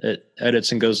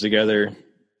edits and goes together.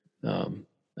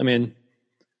 I mean,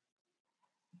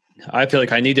 I feel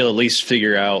like I need to at least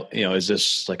figure out, is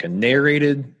this like a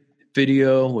narrated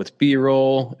video with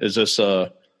B-roll? Is this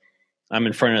I'm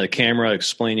in front of the camera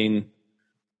explaining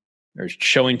or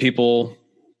showing people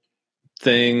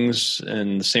things,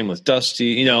 and the same with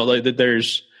Dusty, like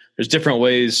there's different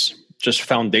ways, just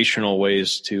foundational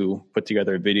ways to put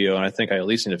together a video. And I think I at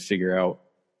least need to figure out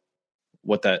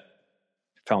what that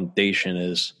foundation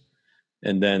is,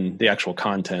 and then the actual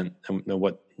content and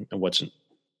what's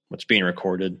being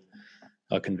recorded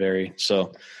can vary.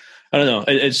 So I don't know.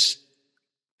 It's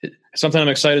something I'm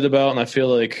excited about, and I feel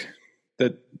like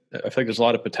there's a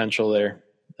lot of potential there.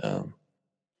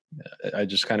 I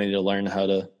just kind of need to learn how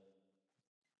to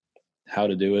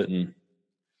do it and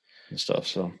stuff.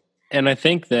 So, and I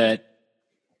think that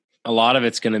a lot of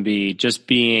it's going to be just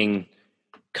being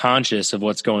conscious of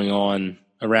what's going on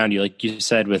around you. Like you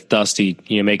said with Dusty,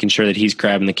 making sure that he's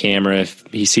grabbing the camera if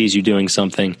he sees you doing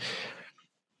something,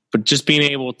 but just being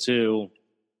able to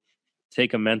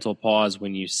take a mental pause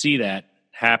when you see that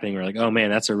happening. We're like, oh man,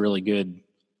 that's a really good,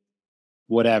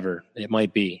 whatever it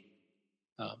might be.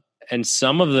 And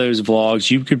some of those vlogs,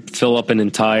 you could fill up an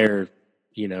entire,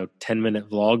 10-minute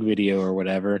vlog video or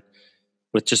whatever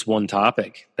with just one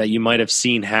topic that you might have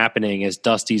seen happening as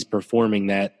Dusty's performing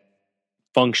that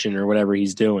function or whatever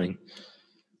he's doing.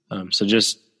 So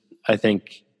just, I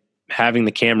think having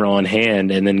the camera on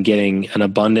hand and then getting an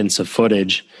abundance of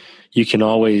footage, you can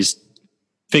always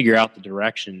figure out the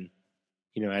direction,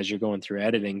 as you're going through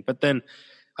editing. But then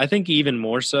I think even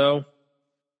more so,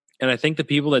 and I think the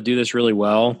people that do this really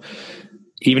well,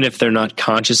 even if they're not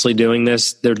consciously doing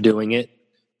this, they're doing it,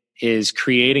 is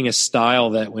creating a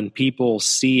style that when people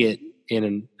see it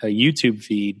in a YouTube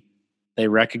feed, they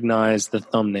recognize the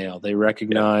thumbnail, they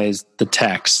recognize the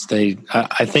text.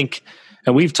 I think,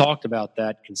 and we've talked about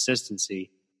that consistency,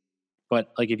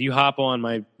 but like if you hop on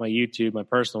my YouTube, my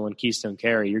personal one, Keystone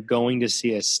Carry, you're going to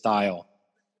see a style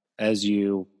as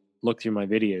you look through my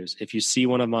videos. If you see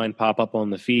one of mine pop up on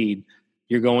the feed,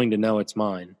 you're going to know it's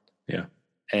mine. Yeah.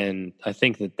 And I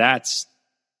think that's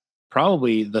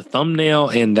probably the thumbnail,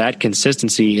 and that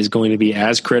consistency is going to be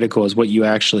as critical as what you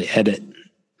actually edit.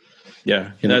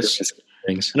 Yeah. And that's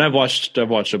things. And I've watched a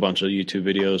bunch of YouTube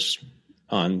videos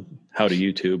on how to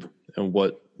YouTube and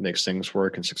what makes things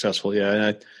work and successful. Yeah.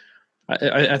 And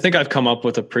I think I've come up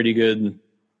with a pretty good,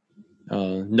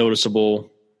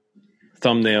 noticeable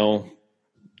thumbnail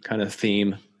kind of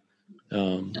theme.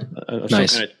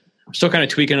 Nice. Still kind of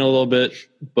tweaking it a little bit,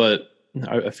 but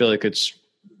I feel like it's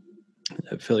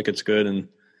good. And,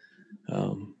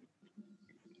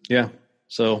 yeah,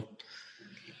 so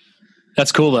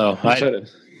that's cool though.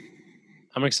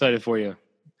 I'm excited for you.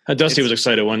 Dusty was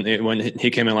excited when he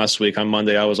came in last week on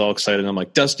Monday. I was all excited. I'm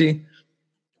like, Dusty,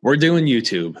 we're doing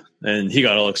YouTube. And he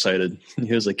got all excited.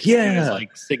 He was like, yeah.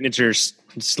 Like signatures,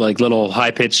 it's like little high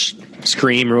pitched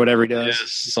scream or whatever he does. Yeah,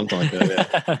 something like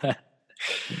that. Yeah.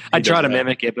 I try to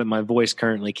mimic it, but my voice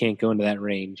currently can't go into that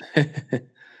range.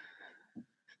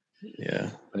 Yeah.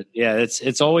 But yeah,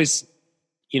 it's always,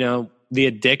 the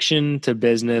addiction to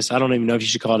business. I don't even know if you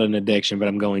should call it an addiction, but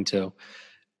I'm going to.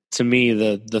 To me,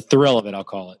 the thrill of it, I'll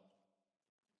call it,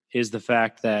 is the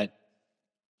fact that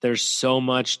there's so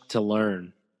much to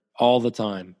learn all the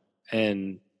time.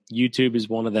 And YouTube is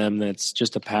one of them that's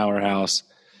just a powerhouse.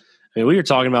 I mean, we were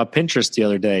talking about Pinterest the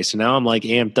other day, so now I'm like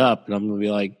amped up, and I'm going to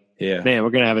be like, man, we're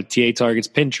going to have a TA Targets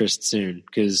Pinterest soon,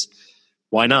 because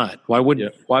why not? Why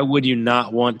would you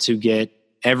not want to get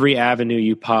every avenue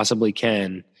you possibly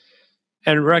can?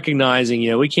 And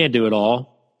recognizing, we can't do it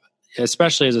all,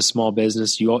 especially as a small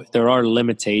business. There are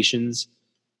limitations.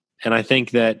 And I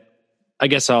think that, I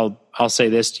guess I'll say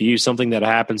this to you, something that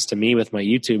happens to me with my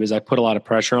YouTube is I put a lot of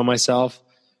pressure on myself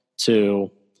to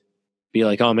be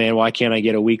like, oh man, why can't I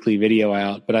get a weekly video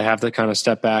out? But I have to kind of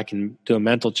step back and do a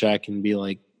mental check and be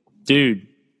like, dude,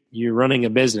 you're running a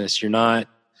business. You're not,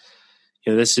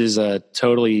 this is a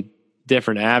totally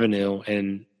different avenue,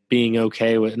 and being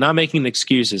okay with not making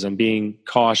excuses. I'm being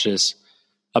cautious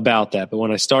about that. But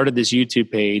when I started this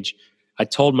YouTube page, I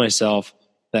told myself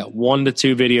that 1 to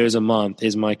 2 videos a month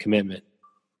is my commitment.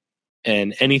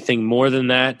 And anything more than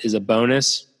that is a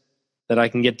bonus that I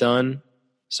can get done.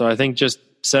 So I think just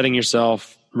setting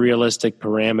yourself realistic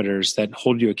parameters that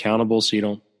hold you accountable so you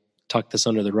don't tuck this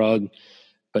under the rug,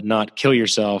 but not kill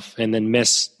yourself and then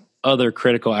miss other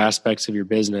critical aspects of your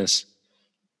business,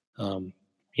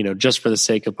 just for the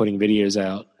sake of putting videos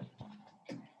out.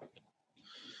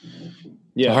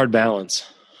 Yeah. It's a hard balance.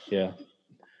 Yeah.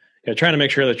 Yeah. Trying to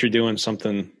make sure that you're doing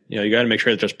something, you got to make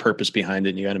sure that there's purpose behind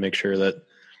it. And you got to make sure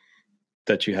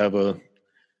that you have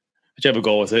a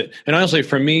goal with it. And honestly,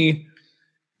 for me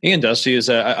and Dusty, is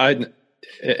that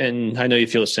and I know you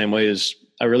feel the same way, is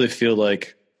I really feel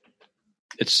like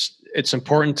it's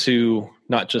important to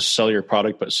not just sell your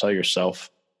product, but sell yourself.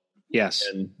 Yes.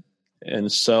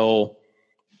 And sell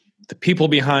the people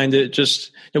behind it.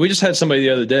 We just had somebody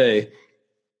the other day.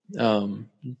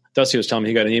 Dusty was telling me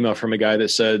he got an email from a guy that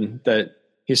said that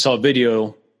he saw a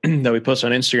video that we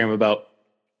posted on Instagram about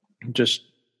just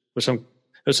with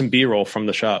some B-roll from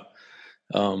the shop,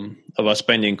 of us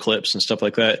bending clips and stuff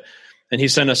like that. and he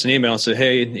sent us an email and said,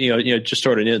 "Hey, just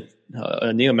ordered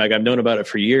a Neomag. I've known about it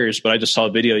for years, but I just saw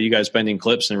a video of you guys bending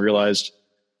clips and realized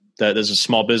that this is a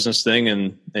small business thing,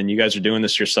 and you guys are doing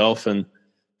this yourself, and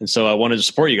so I wanted to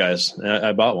support you guys. And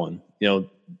I bought one.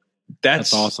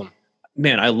 That's awesome,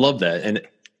 man. I love that, and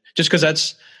just because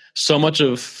that's so much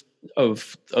of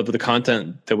the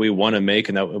content that we want to make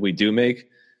and that we do make,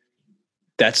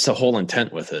 that's the whole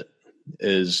intent with it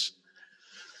is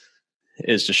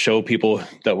to show people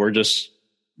that we're just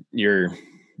your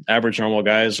average normal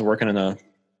guys working in a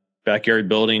backyard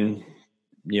building,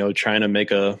 trying to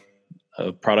make a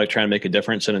product, trying to make a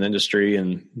difference in an industry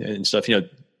and stuff.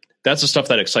 That's the stuff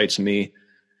that excites me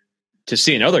to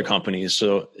see in other companies.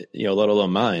 So, let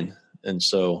alone mine. And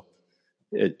so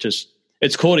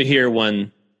it's cool to hear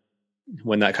when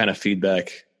that kind of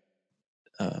feedback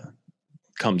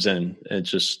comes in. It's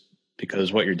just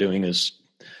because what you're doing is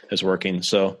working.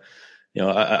 So,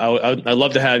 I'd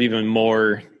love to have even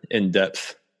more in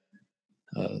depth,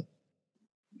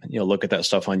 look at that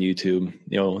stuff on YouTube,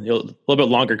 a little bit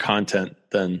longer content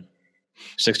than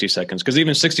 60 seconds. Cause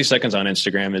even 60 seconds on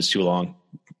Instagram is too long.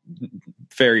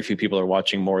 Very few people are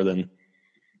watching more than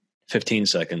 15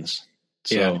 seconds.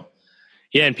 So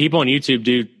yeah. And people on YouTube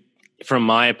do, from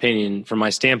my opinion, from my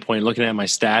standpoint, looking at my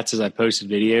stats as I posted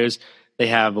videos, they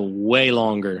have a way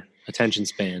longer attention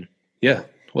span. Yeah.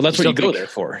 Well, that's what you go there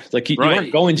for. Like you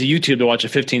aren't going to YouTube to watch a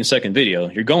 15-second video.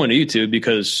 You're going to YouTube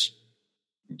because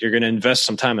you're going to invest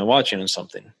some time in watching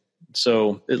something.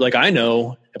 So like, I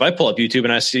know if I pull up YouTube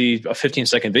and I see a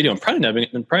 15-second video, I'm probably not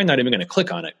even going to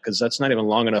click on it because that's not even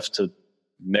long enough to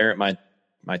merit my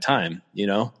time,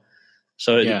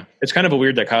 So it's kind of a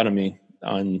weird dichotomy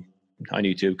on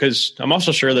YouTube because I'm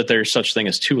also sure that there's such thing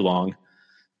as too long.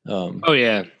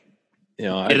 I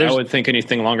would think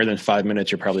anything longer than 5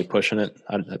 minutes, you're probably pushing it.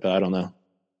 But I don't know.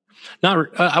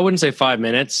 I wouldn't say 5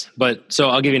 minutes, but so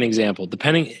I'll give you an example.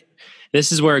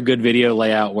 This is where a good video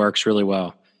layout works really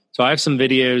well. So I have some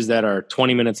videos that are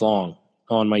 20 minutes long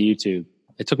on my YouTube.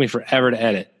 It took me forever to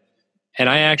edit. And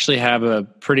I actually have a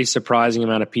pretty surprising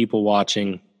amount of people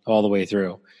watching all the way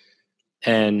through.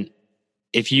 And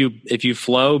if you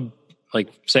flow, like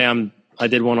say I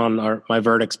did one on my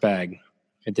Vertex bag.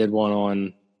 I did one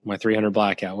on my 300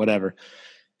 blackout, whatever.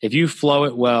 If you flow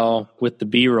it well with the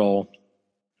B-roll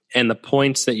and the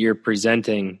points that you're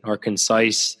presenting are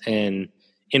concise and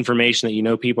information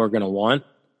that people are going to want,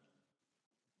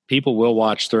 people will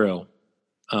watch through.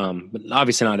 But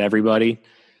obviously not everybody.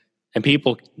 And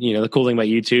people, the cool thing about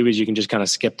YouTube is you can just kind of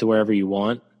skip to wherever you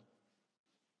want.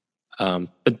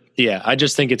 But yeah, I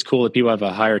just think it's cool that people have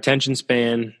a higher attention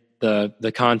span.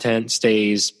 The content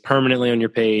stays permanently on your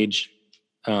page.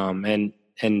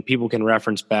 And people can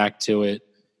reference back to it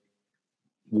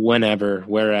whenever,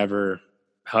 wherever,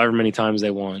 however many times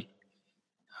they want.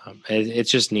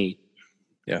 It's just neat.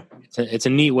 Yeah. It's a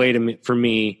neat way for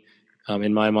me,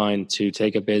 in my mind, to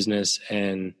take a business.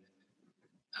 And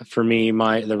for me,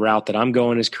 the route that I'm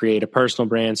going is create a personal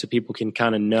brand so people can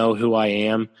kind of know who I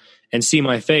am and see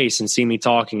my face and see me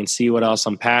talking and see what else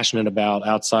I'm passionate about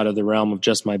outside of the realm of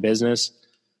just my business.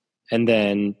 And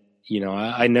then,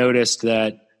 I noticed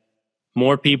that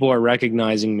more people are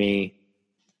recognizing me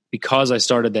because I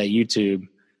started that YouTube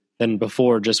than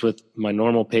before, just with my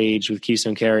normal page with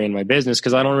Keystone Carry and my business,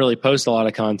 because I don't really post a lot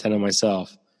of content on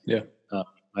myself. Yeah.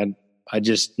 I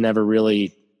just never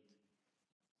really,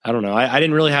 I don't know. I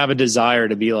didn't really have a desire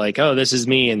to be like, oh, this is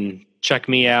me and check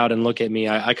me out and look at me.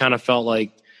 I kind of felt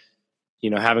like,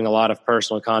 having a lot of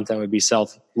personal content would be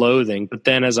self-loathing. But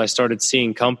then as I started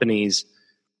seeing companies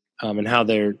and how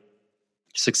they're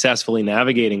successfully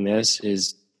navigating this,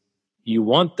 is you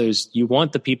want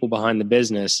the people behind the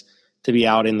business to be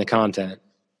out in the content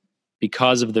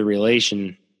because of the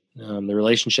relationship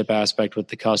aspect with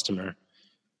the customer.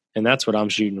 And that's what I'm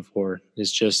shooting for,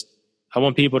 is just, I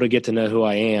want people to get to know who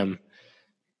I am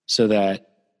so that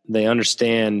they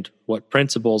understand what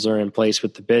principles are in place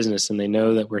with the business, and they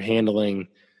know that we're handling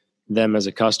them as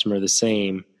a customer the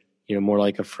same, more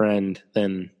like a friend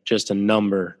than just a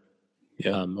number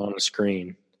on a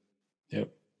screen. Yep.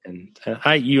 And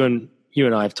you and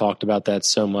I have talked about that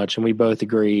so much, and we both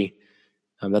agree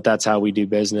that that's how we do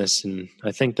business. And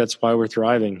I think that's why we're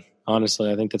thriving.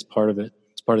 Honestly, I think that's part of it.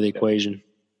 It's part of the equation.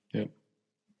 Yeah.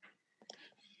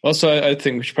 Well, so I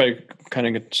think we should probably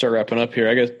kind of start wrapping up here.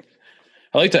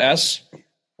 I like to ask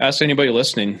anybody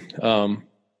listening,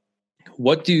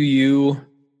 what do you,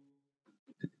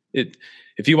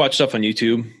 if you watch stuff on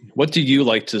YouTube, what do you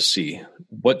like to see?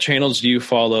 What channels do you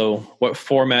follow? What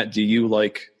format do you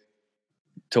like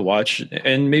to watch?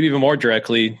 And maybe even more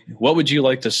directly, what would you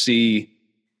like to see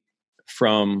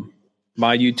from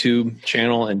my YouTube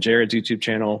channel and Jared's YouTube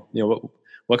channel,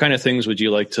 what kind of things would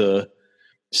you like to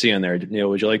see on there?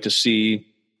 Would you like to see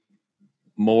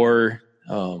more,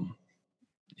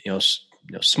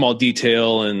 small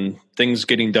detail and things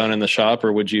getting done in the shop,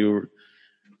 or would you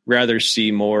rather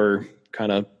see more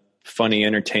kind of funny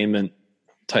entertainment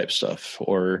type stuff,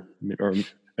 or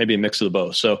maybe a mix of the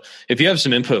both? So if you have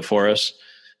some input for us,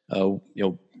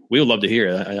 we would love to hear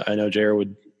it. I know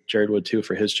Jared would too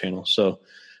for his channel. So,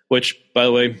 which, by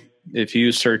the way, if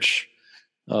you search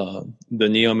the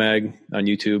Neomag on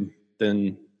YouTube,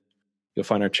 then you'll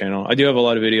find our channel. I do have a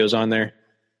lot of videos on there,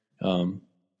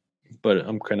 but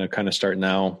I'm kind of starting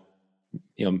now,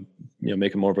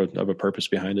 making more of a purpose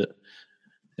behind it.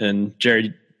 And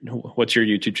Jared, what's your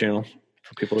YouTube channel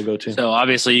for people to go to? So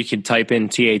obviously you can type in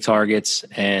TA Targets,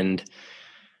 and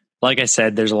like I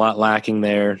said, there's a lot lacking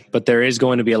there, but there is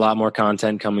going to be a lot more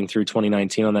content coming through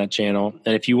 2019 on that channel.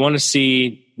 And if you want to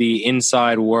see the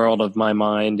inside world of my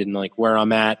mind and like where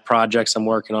I'm at, projects I'm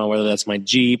working on, whether that's my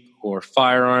Jeep or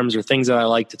firearms or things that I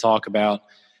like to talk about,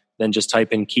 then just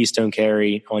type in Keystone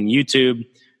Carry on YouTube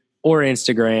or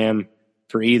Instagram.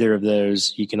 For either of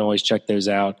those, you can always check those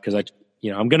out, because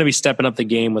I'm going to be stepping up the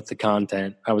game with the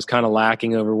content. I was kind of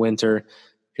lacking over winter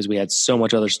because we had so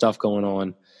much other stuff going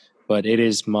on, but it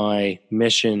is my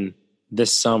mission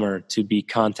this summer to be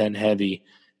content heavy,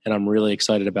 and I'm really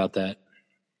excited about that.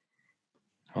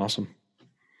 Awesome.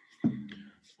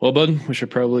 Well, bud, we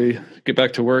should probably get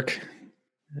back to work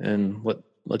and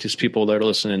let these people that are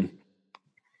listening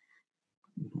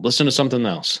listen to something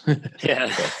else.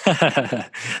 Yeah.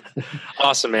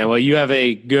 Awesome, man. Well, you have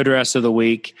a good rest of the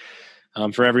week.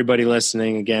 For everybody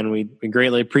listening, again, we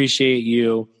greatly appreciate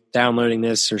you downloading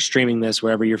this or streaming this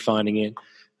wherever you're finding it.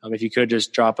 If you could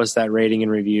just drop us that rating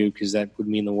and review, because that would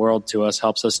mean the world to us,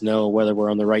 helps us know whether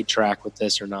we're on the right track with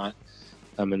this or not.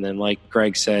 And then, like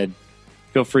Greg said,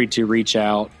 feel free to reach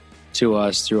out to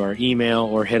us through our email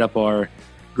or hit up our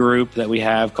group that we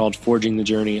have called Forging the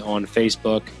Journey on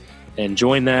Facebook and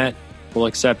join that. We'll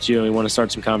accept you, and we want to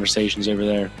start some conversations over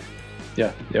there.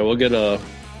 Yeah. We'll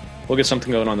get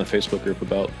something going on the Facebook group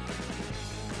about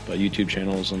YouTube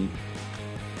channels and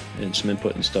some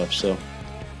input and stuff. So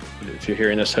if you're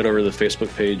hearing us, head over to the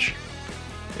Facebook page.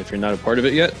 If you're not a part of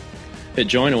it yet, hit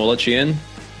join and we'll let you in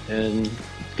and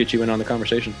get you in on the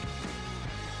conversation.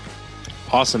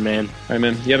 Awesome, man. All right,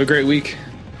 man. You have a great week.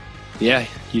 Yeah,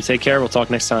 you take care. We'll talk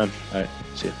next time. All right.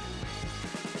 See you.